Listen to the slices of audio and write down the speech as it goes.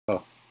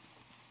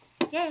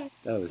Yeah.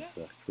 That was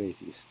the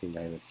craziest thing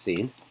I've ever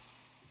seen.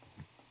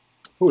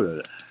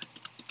 Ooh,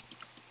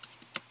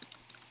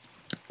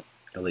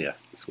 Aaliyah,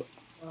 this one.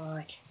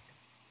 What?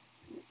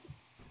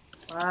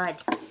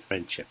 What?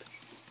 Friendship.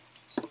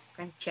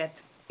 Friendship.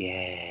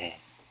 Yeah.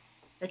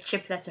 The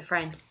chip that's a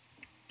friend.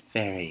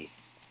 Very.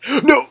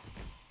 No!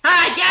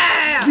 Ah,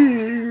 yeah!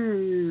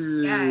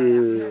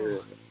 Yeah.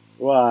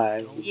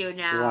 Why? It's you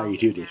now. Why you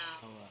do this?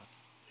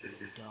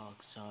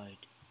 Dog side.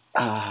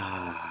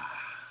 Ah.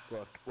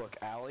 Look,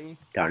 Allie.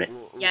 Darn it.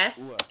 Yes.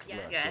 Look,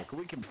 Yes.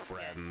 we can be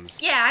friends.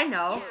 Yeah, I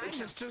know.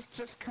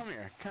 Just come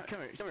here. Come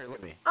here. Look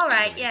at me. All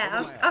right. Look at me. Yeah.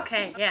 Look at my eyes.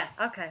 Okay. Yeah.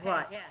 Okay.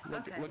 What?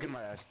 Look in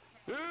my eyes.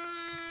 No!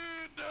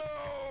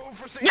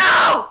 For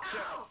No!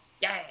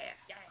 Yeah.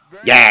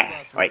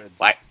 Yeah! Wait,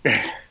 what?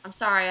 I'm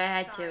sorry. I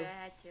had to.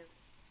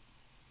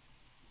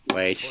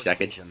 Wait a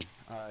second.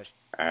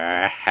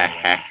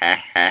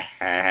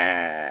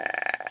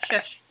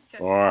 Shush.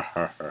 Oh,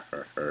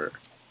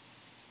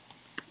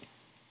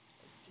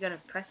 You gonna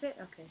press it?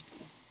 Okay.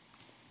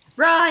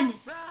 Run!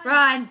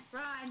 Run!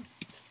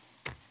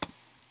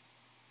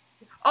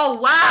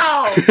 Oh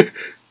wow!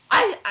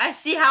 I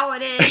see how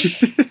it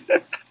is.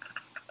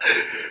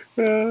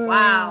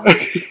 Wow.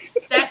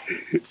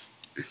 That's.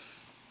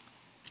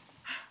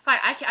 Fine.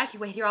 I can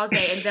wait here all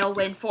day and they'll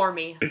win for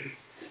me.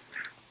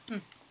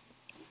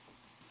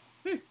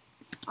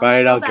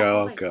 Fine, I'll back,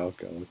 go.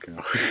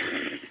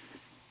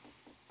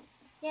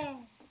 Yeah.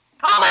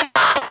 Oh my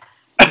god!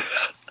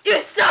 You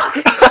suck!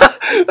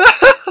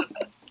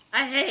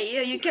 I hate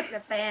you. You kept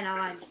the fan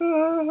on.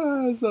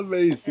 That's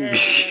amazing.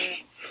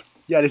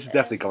 Yeah, this is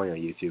definitely going on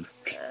YouTube.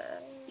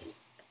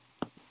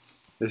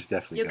 This is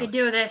definitely You going. can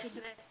do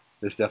this.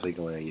 This is definitely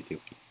going on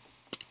YouTube.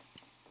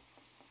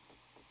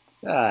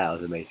 That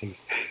was amazing.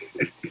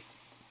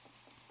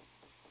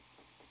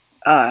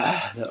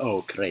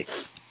 Oh, crepe.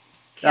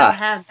 Kill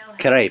him.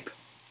 Crepe.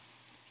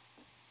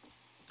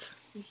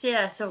 You say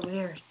that so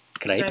weird.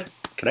 Crepe.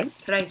 Crepe?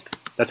 Crepe.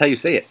 That's how you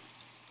say it.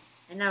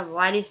 I know, but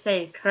why do you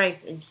say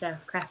crepe instead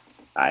of crap?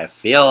 I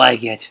feel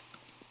like it.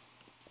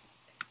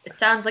 It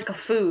sounds like a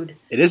food.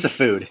 It is a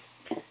food.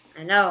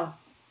 I know.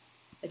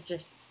 It's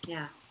just,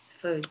 yeah, it's a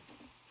food.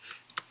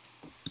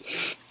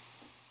 It's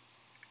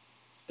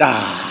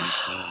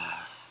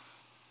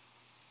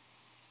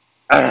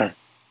a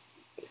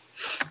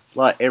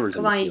lot of errors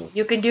Come in the on, ceiling.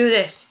 you can do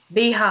this.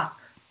 B-hop.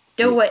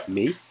 Do it.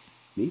 Me?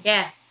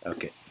 Yeah.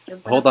 Okay.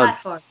 Jump on Hold the on.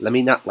 platform. Let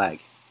me not lag.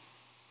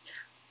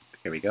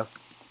 Here we go.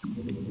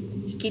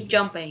 Just keep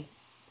jumping.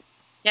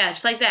 Yeah,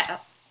 just like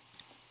that.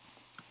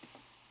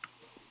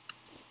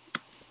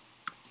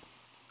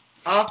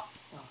 Oh.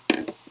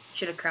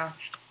 Should have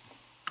crouched.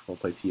 We'll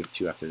play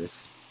TF2 after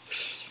this.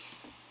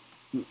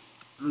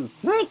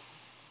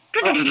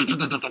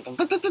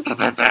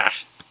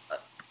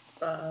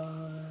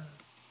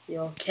 You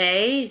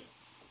okay?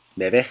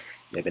 Maybe.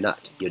 Maybe not.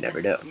 You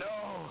never know. No.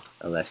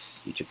 Unless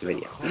you check the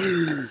video.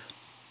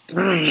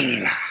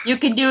 You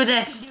can do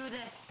this.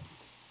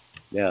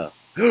 No.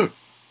 I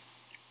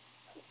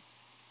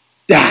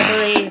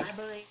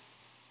believe.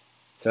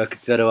 So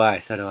do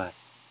I.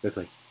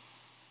 Quickly.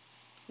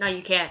 No,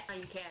 you can't.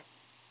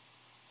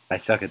 I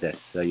suck at this,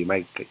 so you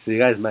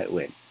guys might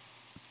win.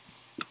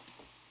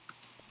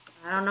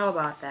 I don't know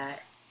about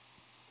that.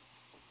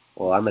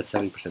 Well, I'm at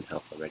 70%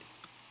 health already.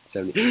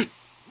 70.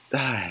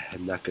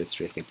 I'm not good at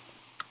strafing.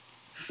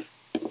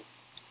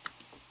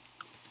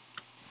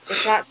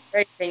 It's not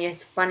strafing,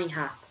 it's bunny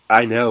hop.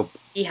 I know.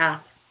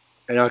 E-hop.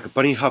 I know, I can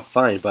bunny hop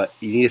fine, but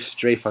you need to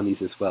strafe on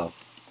these as well.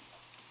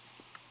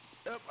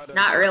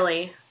 Not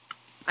really.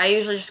 I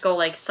usually just go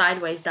like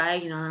sideways,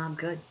 diagonal, and I'm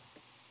good.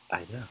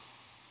 I know.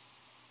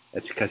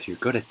 That's because you're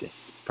good at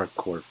this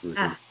parkour routine.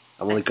 Ah,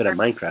 I'm only good at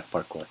Minecraft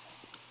parkour.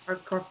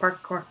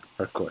 Parkour.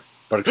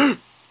 Parkour.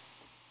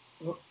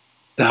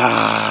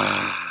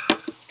 Ah!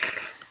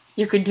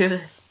 You can do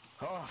this.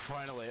 Oh,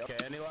 finally. Okay,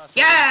 any last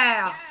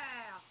Yeah!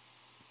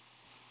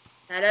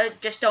 Now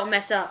just don't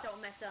mess up.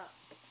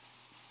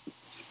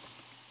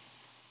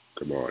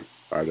 Come on,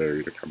 I dare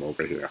you to come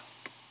over here.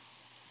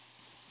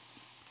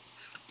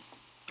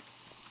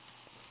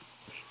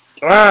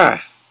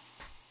 Ah!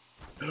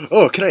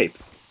 Oh, crepe!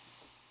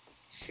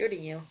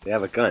 Shooting you. They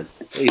have a gun.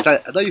 Hey, I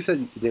thought you said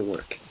it didn't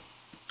work.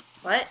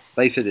 What? I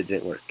thought you said it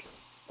didn't work.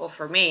 Well,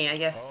 for me, I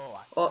guess. Oh,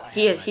 Well,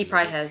 he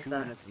probably has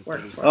the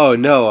works for it. Oh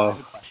no!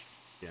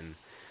 question.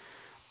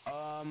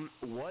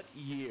 What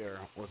year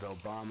was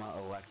Obama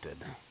elected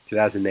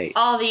 2008.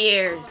 All the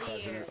years.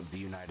 President of the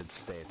United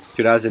States?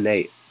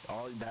 2008.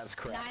 Oh, that's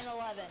correct.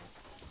 9/11.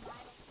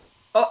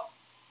 Oh.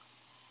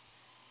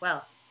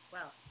 Well.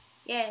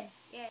 Yeah.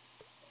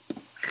 9/11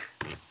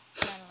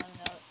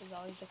 is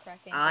always the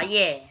correct answer. Ah,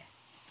 yeah.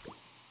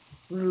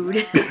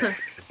 Rude.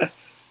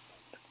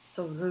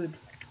 So rude.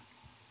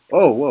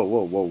 Oh, whoa.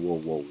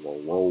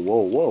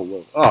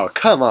 Oh,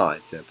 come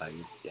on, senpai.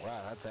 Yeah.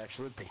 Wow, that's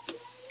actually pink.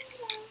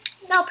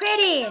 So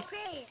pretty.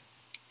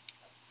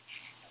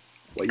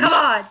 What, Come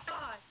on.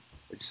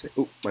 What'd you say?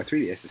 Oh, my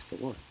 3DS is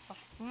still on. Oh,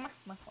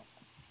 my fault.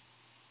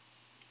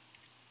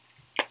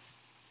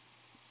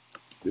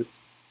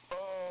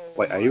 Oh,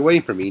 Wait, are you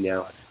waiting for me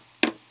now?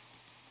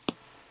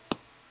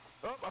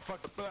 Oh, I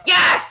fucked up.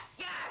 Yes!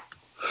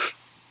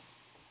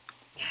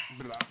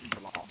 Blah,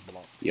 blah,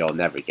 blah. You'll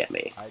never get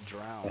me. I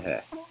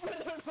drowned.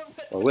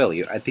 Or will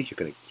you? I think you're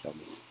gonna kill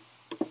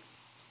me.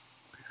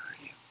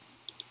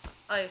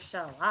 Oh, you're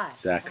still alive.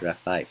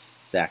 Sacrifice.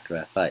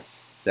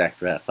 Sacrifice.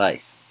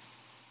 Sacrifice.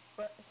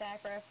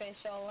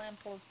 Sacrificial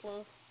impulse,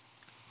 please.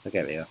 Look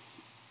at me.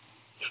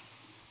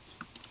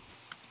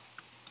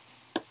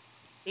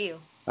 See you.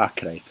 Ah,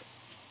 crepe.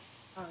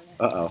 Oh,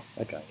 yeah. Uh-oh.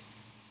 I got it.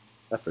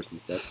 That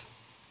person's dead.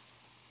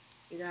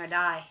 You're gonna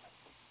die.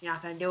 You're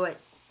not gonna do it.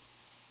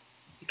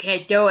 You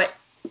can't do it.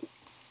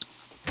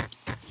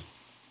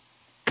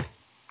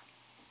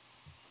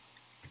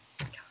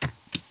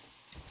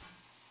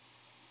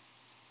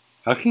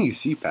 How can you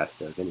see past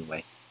those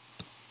anyway?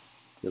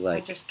 You're I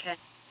like, just can't.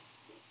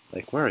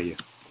 where are you?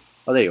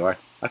 Oh, there you are.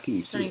 How can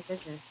you It's none of see? your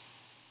business.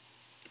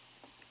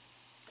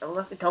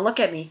 Don't look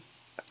at me.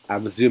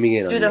 I'm zooming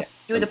in on you.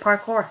 Do the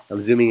parkour.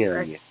 I'm zooming in on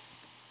Right. you.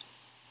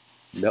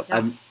 Nope. No.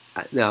 I'm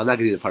not gonna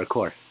do the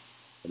parkour.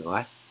 You know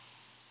why?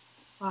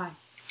 Why?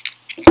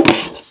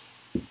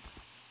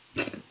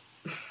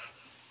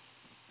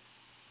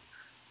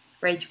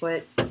 Rage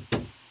quit.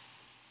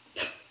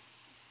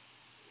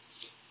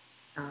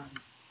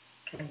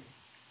 Okay.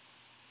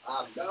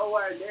 I'm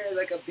nowhere near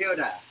the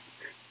computer.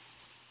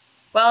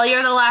 Well,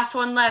 you're the last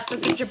one left, so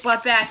get your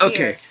butt back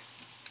Okay.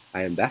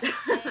 I am back. here.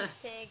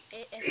 Hashtag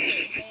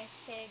AFK.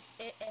 Hashtag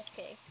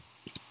AFK.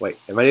 Wait,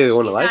 am I the only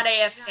one He's alive? not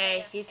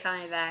AFK. He's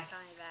coming back.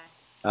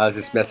 I was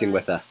just messing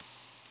with a.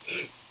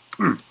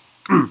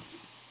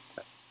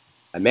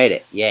 I made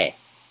it. Yay.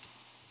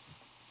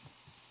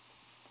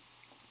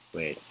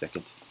 Wait a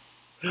second.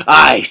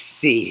 I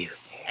see you.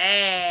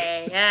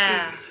 Hey,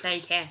 yeah. No,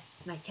 you can't.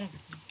 No, you can't.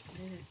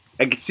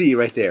 I can see you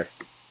right there.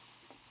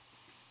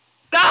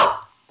 Go!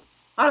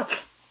 Oh.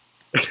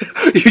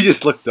 You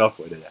just looked up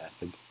when it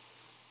happened.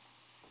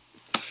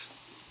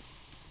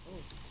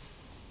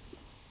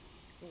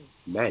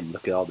 Man,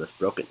 look at all this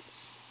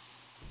brokenness.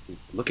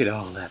 Look at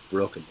all that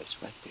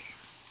brokenness right there.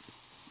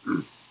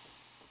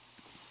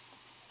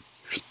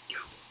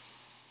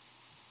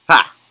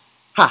 Ha!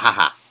 Ha ha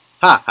ha!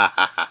 Ha ha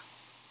ha ha!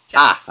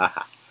 Ha ha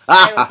ha!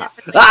 I will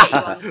definitely get you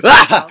on the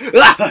phone.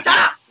 Shut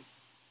up!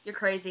 You're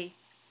crazy.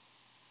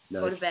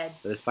 No, Go to bed.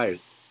 this fire.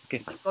 Okay,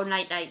 fine. Go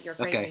night night. You're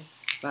crazy. Okay.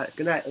 Bye.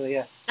 Good night,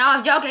 Leah. No,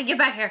 I'm joking. Get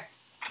back here.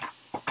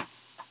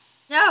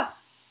 No.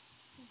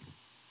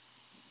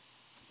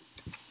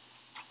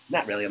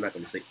 Not really. I'm not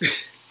going to sleep.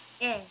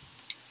 Yeah.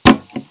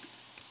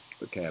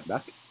 Okay, I'm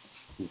back.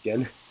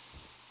 Again.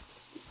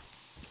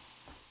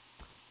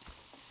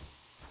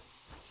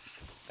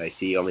 I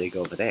see you want me to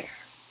go over there.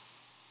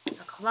 Oh,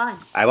 come on.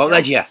 I won't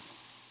let you.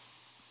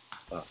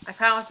 I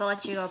promise I'll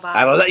let you go by.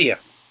 I won't let you.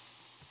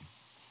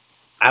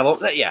 I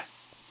won't let you.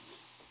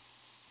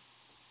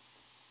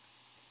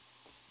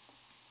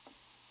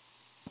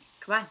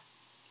 Come on.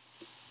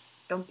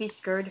 Don't be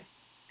scared.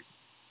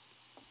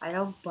 I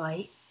don't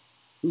bite.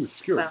 Who's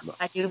scared? Well,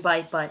 I do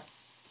bite, but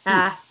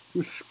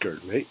Who's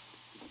scared, mate?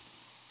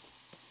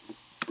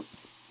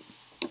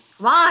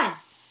 come on.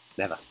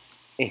 Never.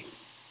 Eh.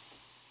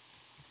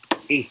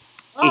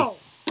 Oh,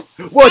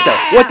 What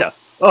Yeah! the? What the?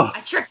 Oh I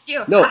tricked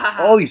you. no!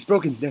 All these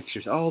broken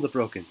textures. All the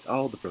brokens.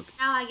 All the broken.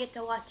 Now I get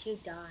to watch you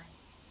die.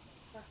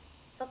 Oh,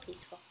 so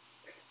peaceful.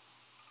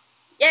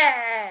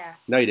 Yeah.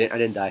 No, you didn't. I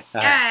didn't die.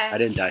 Yeah. I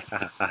didn't die.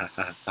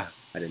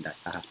 I didn't die.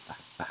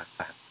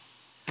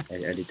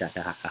 I didn't die.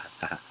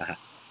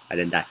 I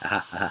didn't die.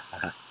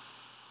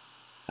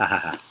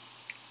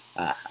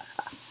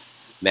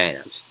 Man,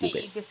 I'm Hey,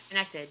 stupid. you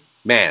disconnected.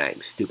 Man,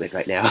 I'm stupid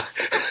right now.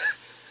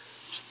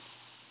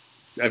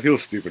 I feel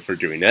stupid for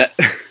doing that.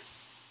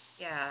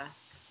 Yeah.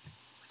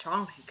 What's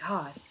wrong with you?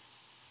 God.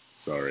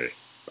 Sorry.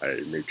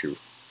 Me too.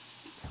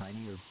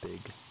 Tiny or big?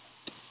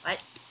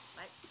 What?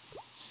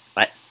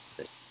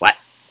 What?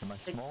 Am I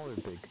small or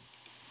big?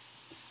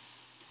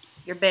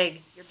 You're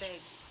big. You're big.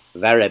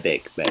 Very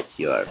big, but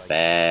you're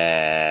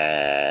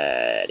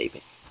very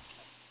big.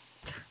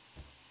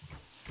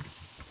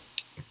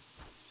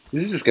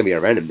 This is just gonna be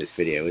a randomness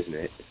video, isn't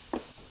it?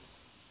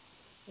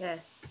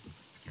 Yes.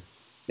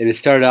 And it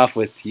started off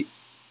with you.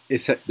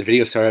 The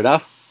video started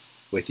off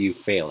with you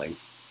failing.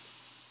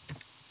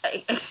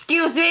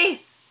 Excuse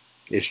me?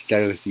 It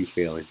started with you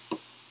failing.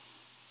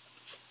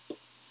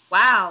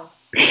 Wow.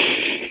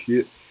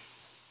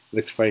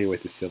 Looks funny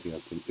with the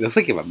Sylveon thing. It looks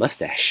like you have a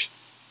mustache.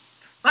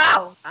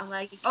 Wow. I'm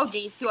like, oh,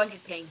 gee,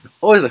 200 ping.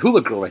 Oh, there's a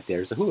hula girl right there.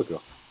 There's a hula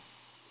girl.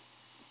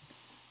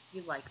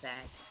 You like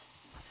that.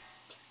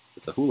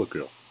 It's a hula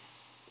girl.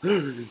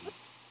 That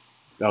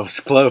was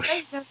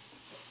close. That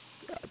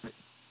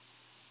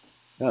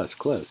was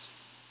close.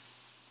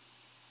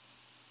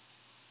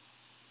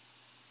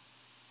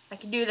 I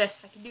can do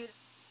this. I can do this.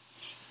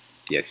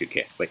 Yes, you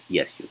can. Wait,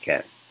 yes, you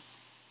can.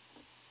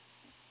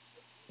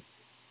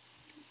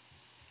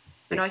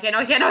 No, I can't. No,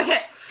 I can't. No, I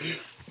can't.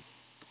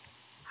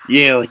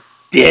 You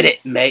did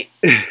it, mate.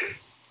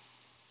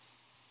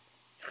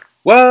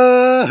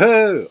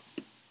 Whoa!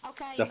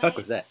 Okay, The fuck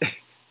was that?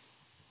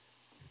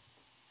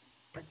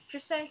 you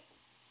say?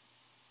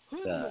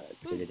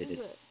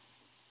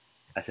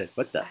 I said,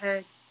 what the? I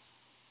heard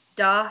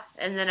 "da"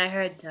 and then I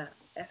heard the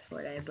F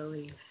word, I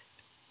believe.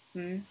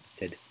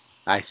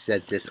 I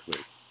said this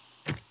word.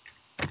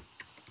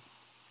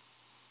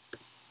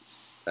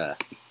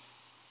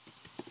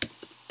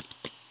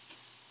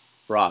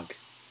 Frog.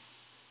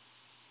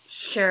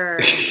 Sure.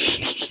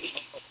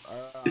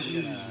 I'm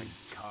gonna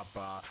hop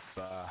off.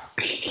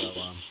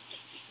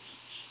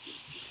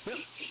 Yep.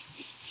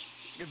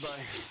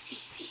 Goodbye.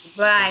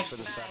 Bye. Thanks for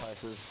the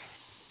sacrifices.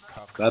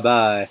 Cough, Bye cough.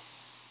 bye.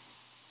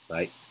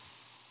 Bye.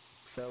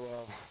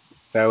 Farewell.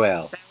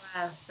 Farewell.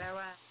 Farewell.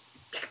 Farewell.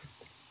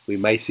 We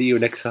might see you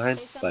next time,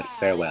 Hey, but Senpai,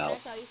 farewell. Can I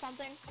tell you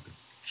something?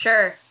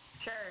 Sure.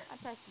 I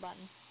pressed the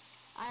button.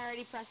 I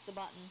already pressed the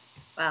button.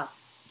 Wow.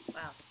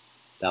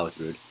 That was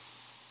rude.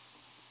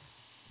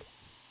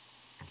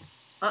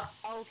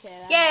 Okay.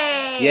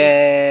 That Yay!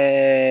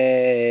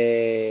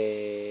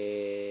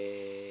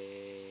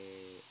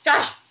 Yay!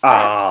 Josh!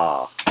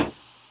 Ah!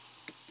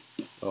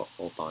 Oh,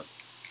 hold on.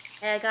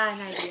 Hey, I got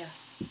an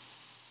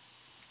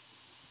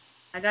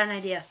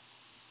idea.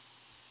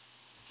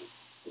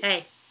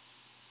 Hey.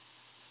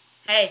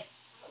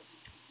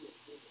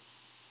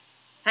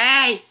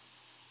 Hey!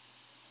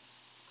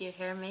 Do you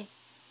hear me?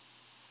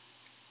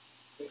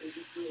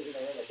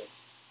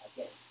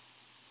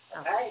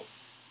 Okay.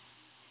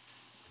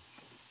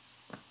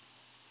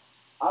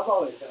 I've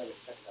always been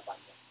checking the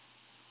button.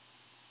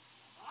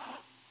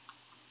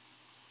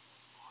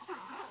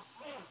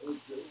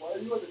 Why are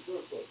you on the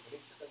door closed?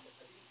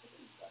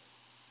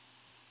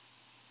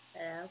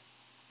 Hello?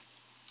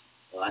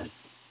 Well,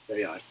 there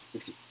you are.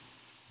 Let's see.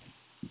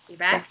 You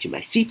back? Back to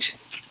my seat.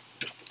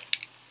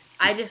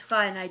 I just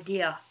got an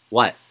idea.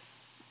 What?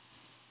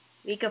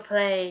 We could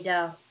play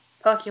the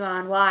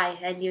Pokemon Y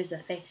and use the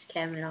face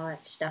cam and all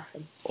that stuff.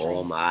 And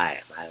Oh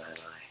my.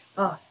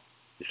 Oh.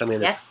 Is something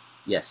in Yes?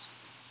 Yes.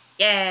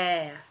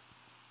 Yeah.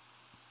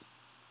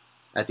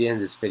 At the end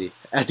of this video.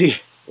 At the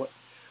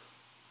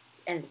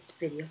End of this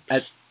video.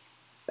 At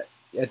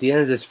the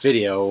end of this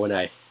video, when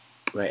I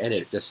end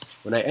it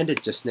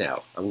just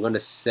now, I'm gonna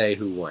say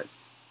who won.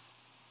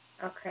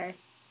 Okay.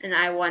 And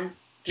I won.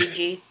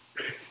 GG.